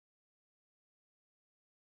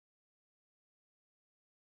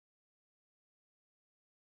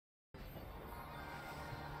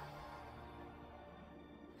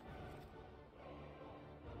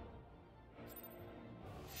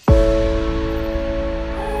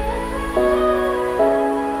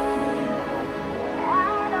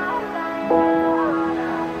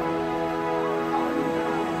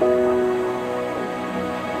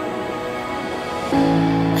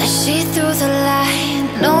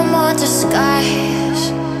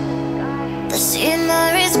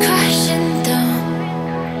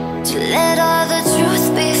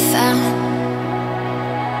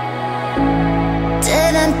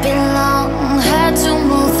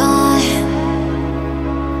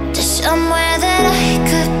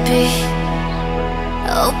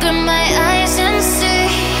open my eyes and see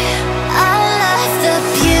all of the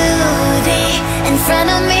beauty in front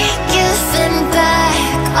of me, giving back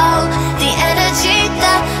all the energy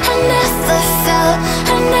that I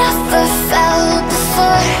never felt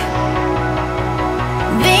before.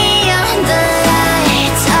 Beyond the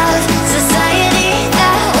lights of society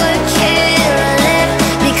that would kill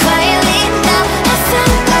me quietly, now I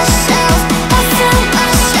found myself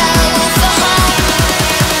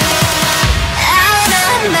out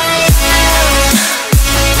of my head.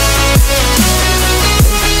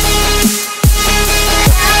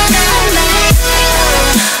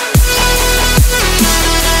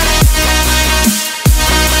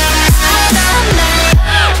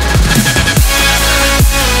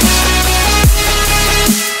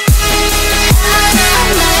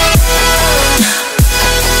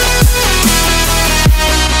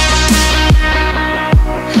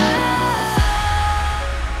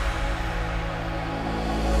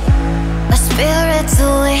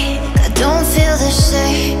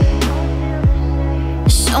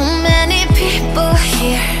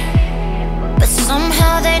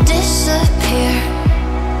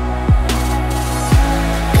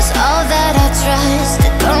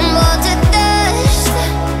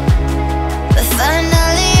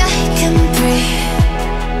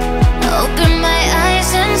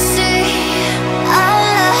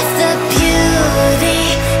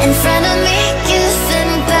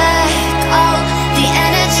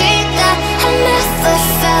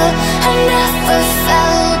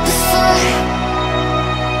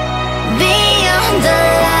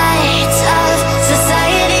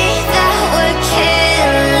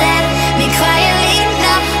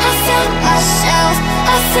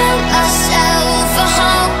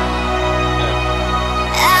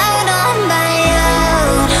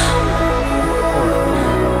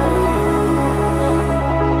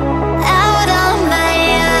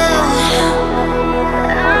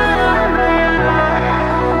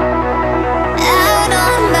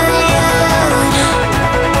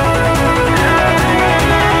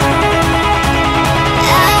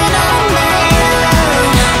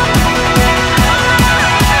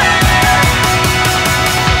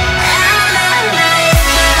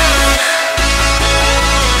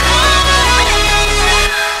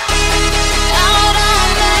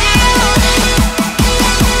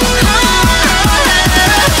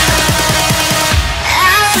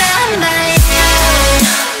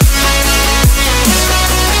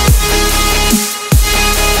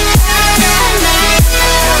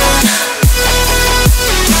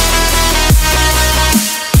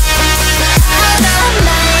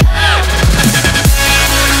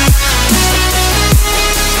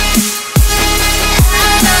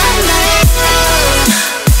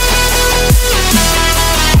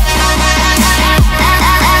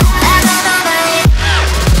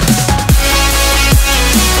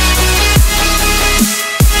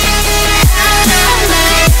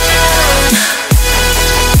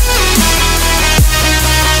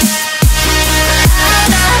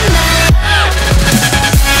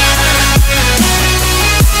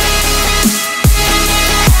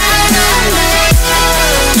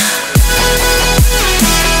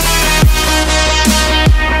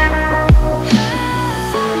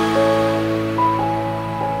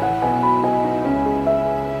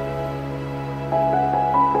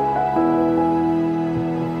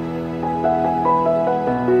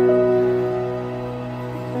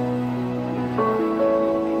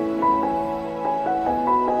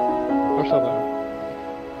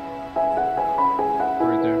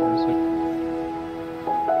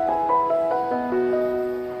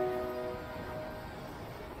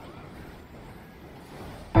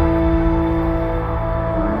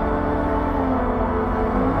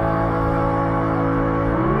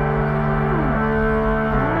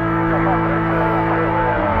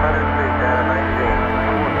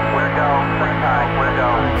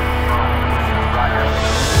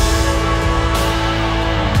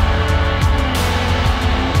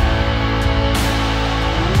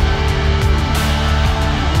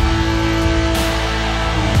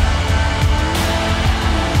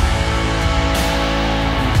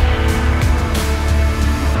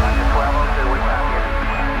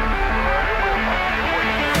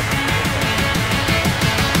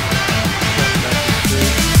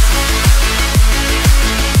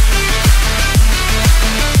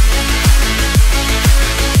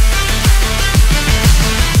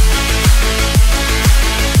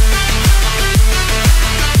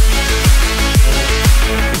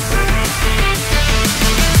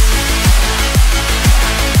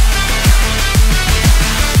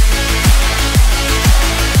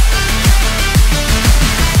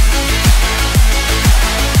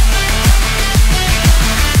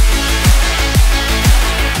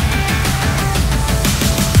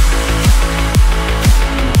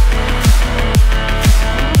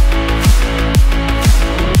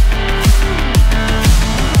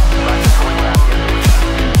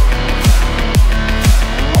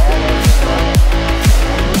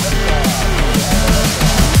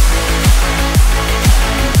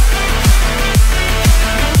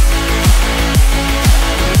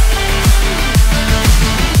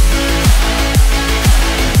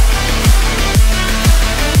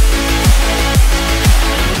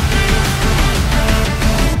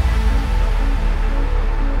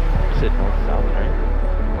 said north-south, right?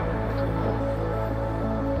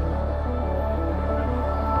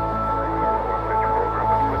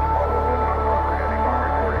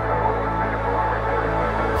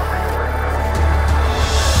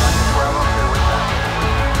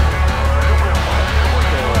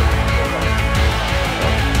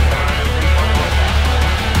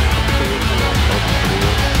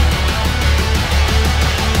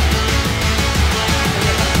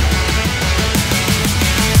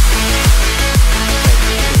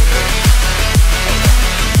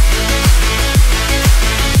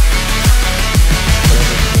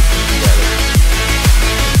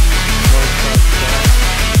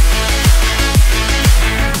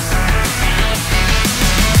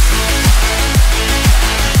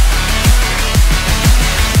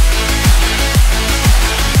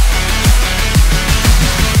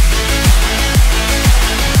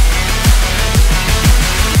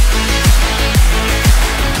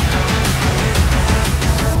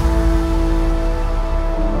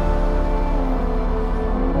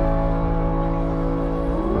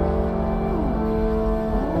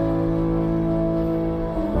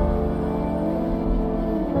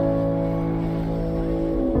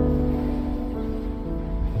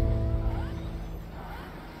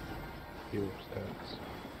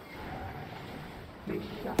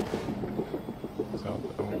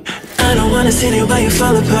 I don't wanna see you while you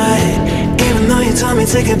fall apart. Even though you told me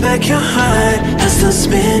to get back your heart, I still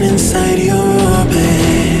spin inside your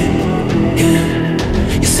orbit. Yeah.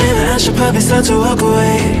 You say that I should probably start to walk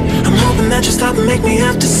away. I'm hoping that you stop and make me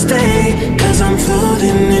have to stay, 'cause I'm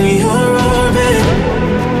floating in your orbit.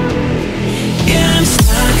 Yeah, I'm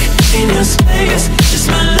stuck in your space. Just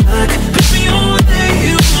my luck, push me away,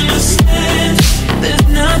 you understand. There's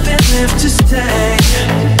nothing left to say.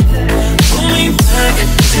 Pull me back,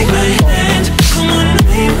 take my hand. Come on,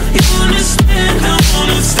 name, you understand. I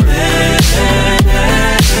wanna stay,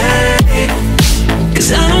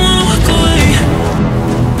 'cause I don't wanna walk away.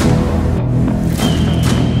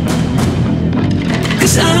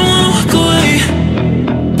 'Cause I don't wanna walk away.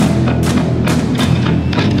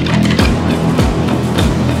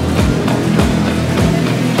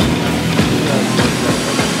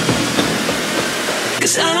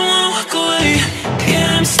 'Cause I don't wanna walk away.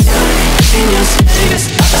 Yeah, I'm stuck in your space.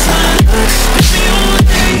 Just my luck, push me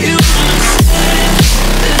away, you understand.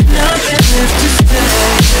 There's nothing left to say.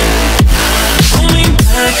 Pull me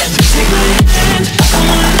back, take my hand. Come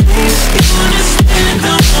on, please, you understand.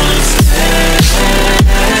 I wanna stay, 'cause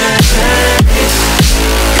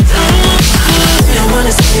I don't wanna go. I don't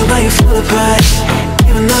wanna see you while you fall apart.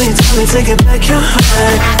 Even though you told me to get back your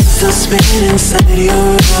heart, still spinning inside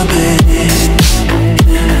your orbit.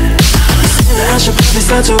 I should probably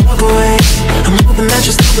start to walk away. I'm hoping that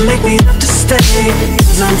you stop and make me have to stay,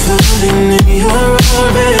 'cause I'm floating in your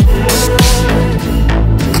orbit.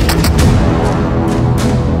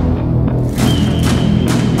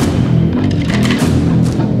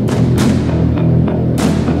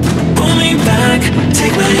 Pull me back,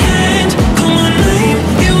 take my hand. Come on, name,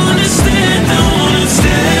 you understand. I wanna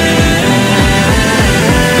stay,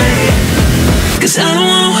 'cause I don't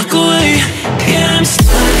wanna walk away. Yeah, I'm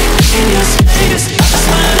stuck in your space. Just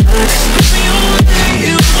my luck, push me away,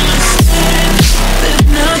 you understand. There's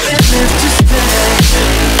nothing left to say.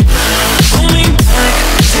 Pull me back,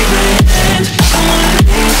 take my hand. Come on,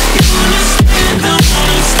 name, you understand. I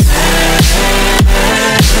wanna stay,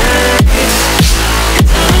 'cause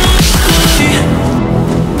I don't wanna walk away.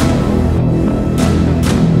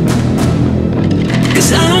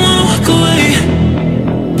 'Cause I don't wanna walk away.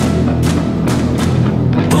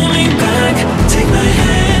 Pull me back, take my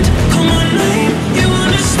hand. Come on, name, you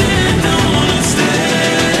understand. I wanna stay,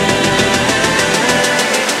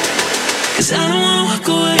 'cause I don't wanna walk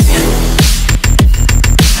away.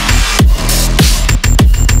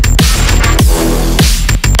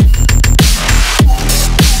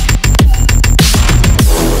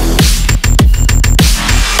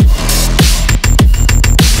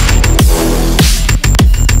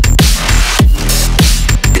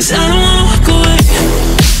 'Cause I don't wanna walk away.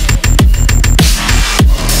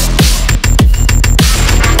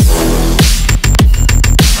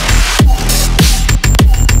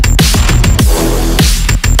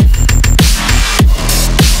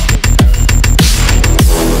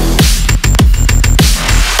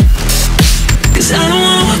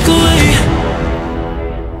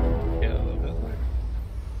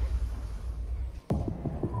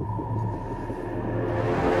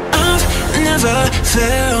 Never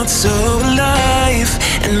felt so alive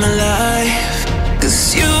in my life, 'cause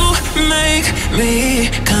you make me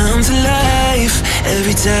come to life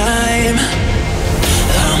every time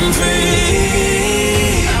I'm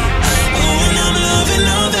free.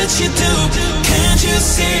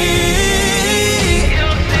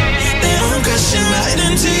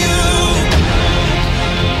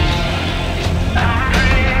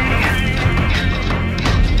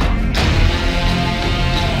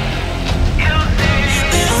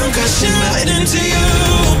 crashing right into you.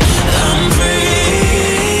 I'm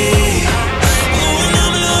free. Oh, and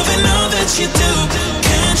I'm loving all that you do.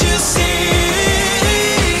 Can't you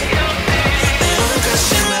see that I'm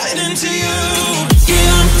crashing right into you?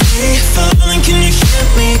 Yeah, I'm free falling. Can you hear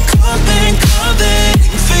me calling, calling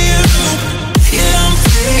for you? Yeah, I'm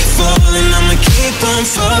free falling. I'ma keep on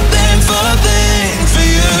falling, falling for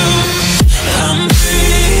you. I'm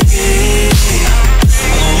free.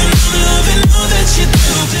 Oh, and I'm loving all that you do.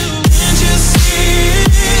 Can't you see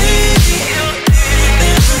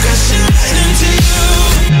that I'm crashing right into you?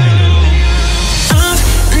 I've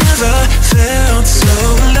never felt so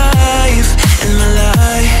alive in my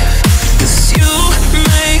life. 'Cause you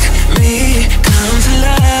make me come to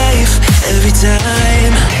life every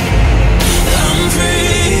time. I'm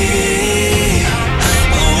free.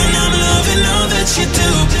 Oh, and I'm loving all that you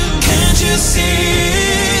do. Can't you see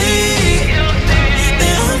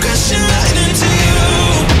that I'm crashing right into you?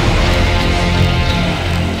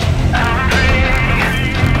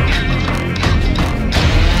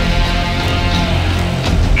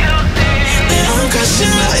 That I'm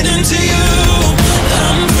crashing right into you.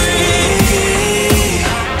 I'm free.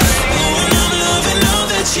 Oh, and I'm loving all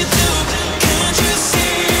that you do. Can't you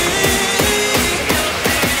see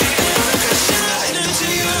that I'm crashing right into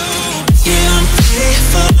you? Yeah, I'm free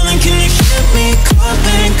falling. Can you hear me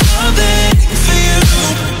calling, calling for you?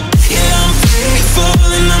 Yeah, I'm free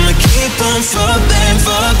falling. I'ma keep on falling,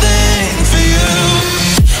 falling for you.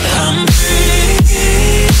 I'm free.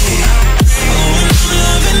 Oh, and I'm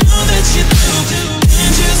loving all that you do.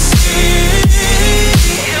 Can't you see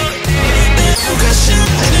that I'm crashing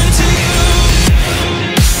right into you?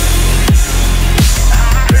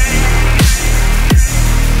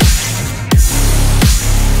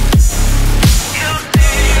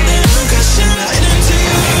 That I'm crashing right into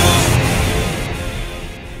you.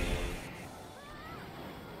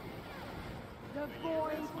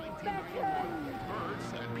 Birds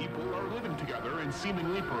and people are living together in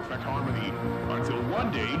seemingly perfect harmony, until one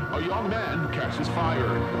day a young man catches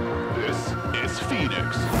fire. This is Phoenix.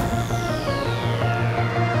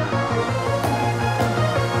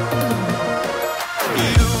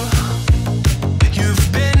 You've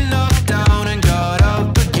been knocked down and got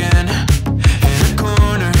up again. In a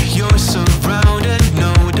corner, you're surrounded,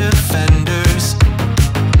 no defenders.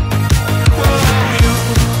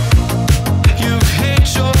 You've hid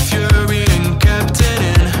your fury and kept it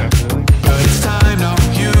in, but it's time now.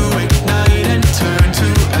 You ignite and turn to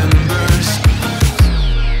embers.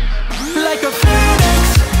 Like a phoenix,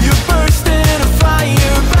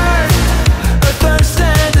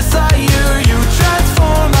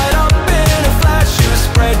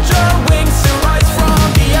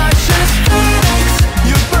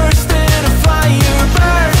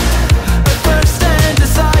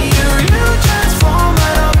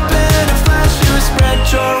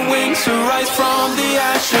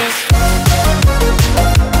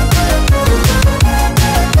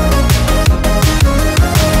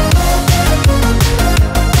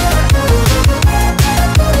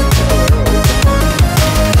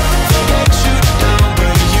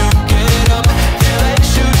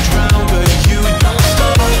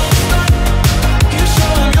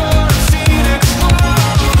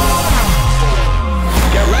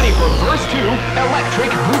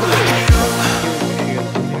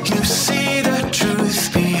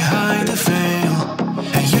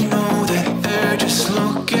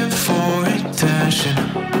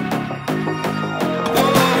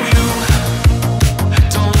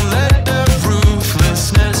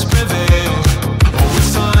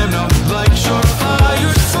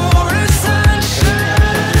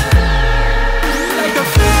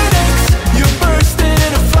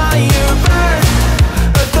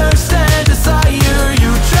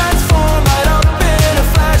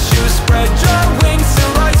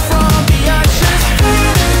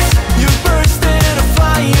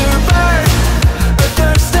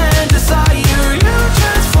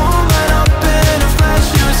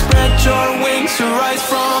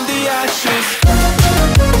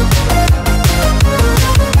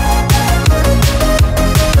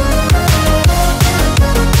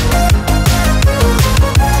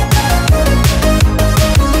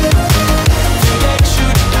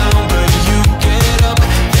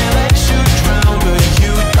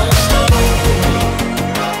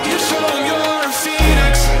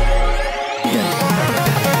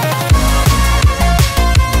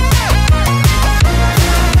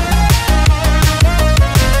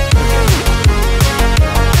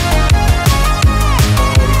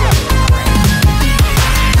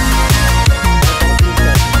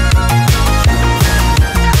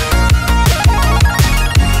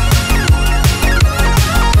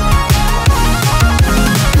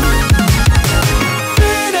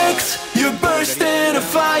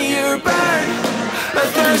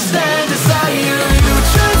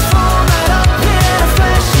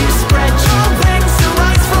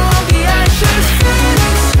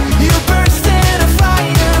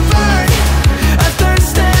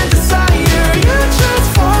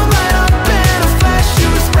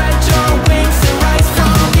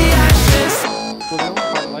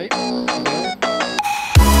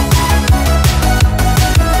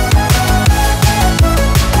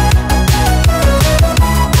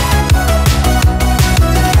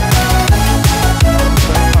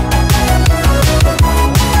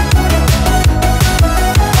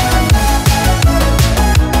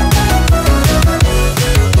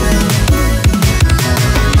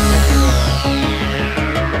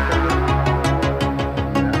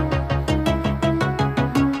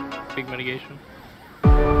 animation.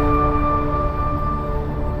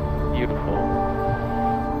 Beautiful.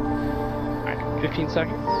 Alright, 15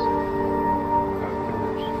 seconds.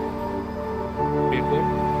 Beautiful.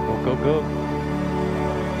 Go, go, go.